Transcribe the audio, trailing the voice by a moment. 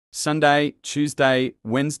Sunday, Tuesday,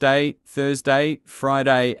 Wednesday, Thursday,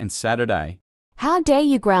 Friday, and Saturday. How dare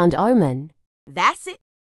you ground Omen? That's it.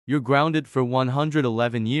 You're grounded for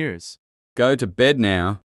 111 years. Go to bed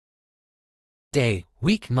now. Day,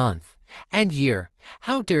 week, month, and year.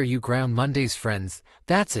 How dare you ground Monday's friends?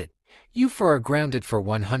 That's it. You four are grounded for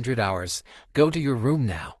 100 hours. Go to your room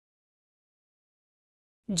now.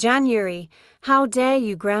 January. How dare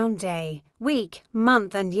you ground day, week,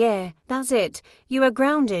 month and year. That's it. You are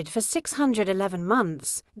grounded for 611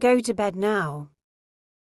 months. Go to bed now.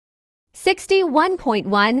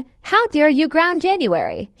 61.1. How dare you ground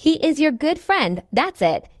January? He is your good friend. That's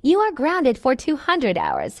it. You are grounded for 200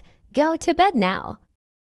 hours. Go to bed now.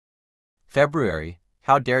 February.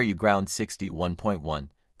 How dare you ground 61.1.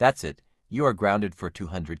 That's it. You are grounded for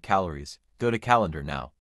 200 calories. Go to calendar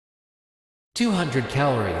now. 200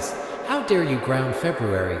 calories. How dare you ground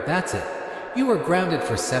February? That's it. You are grounded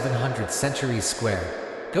for 700 centuries squared.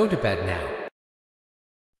 Go to bed now.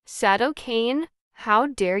 Shadow Cane, how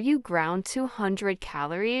dare you ground 200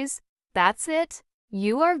 calories? That's it.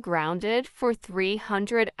 You are grounded for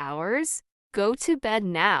 300 hours. Go to bed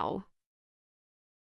now.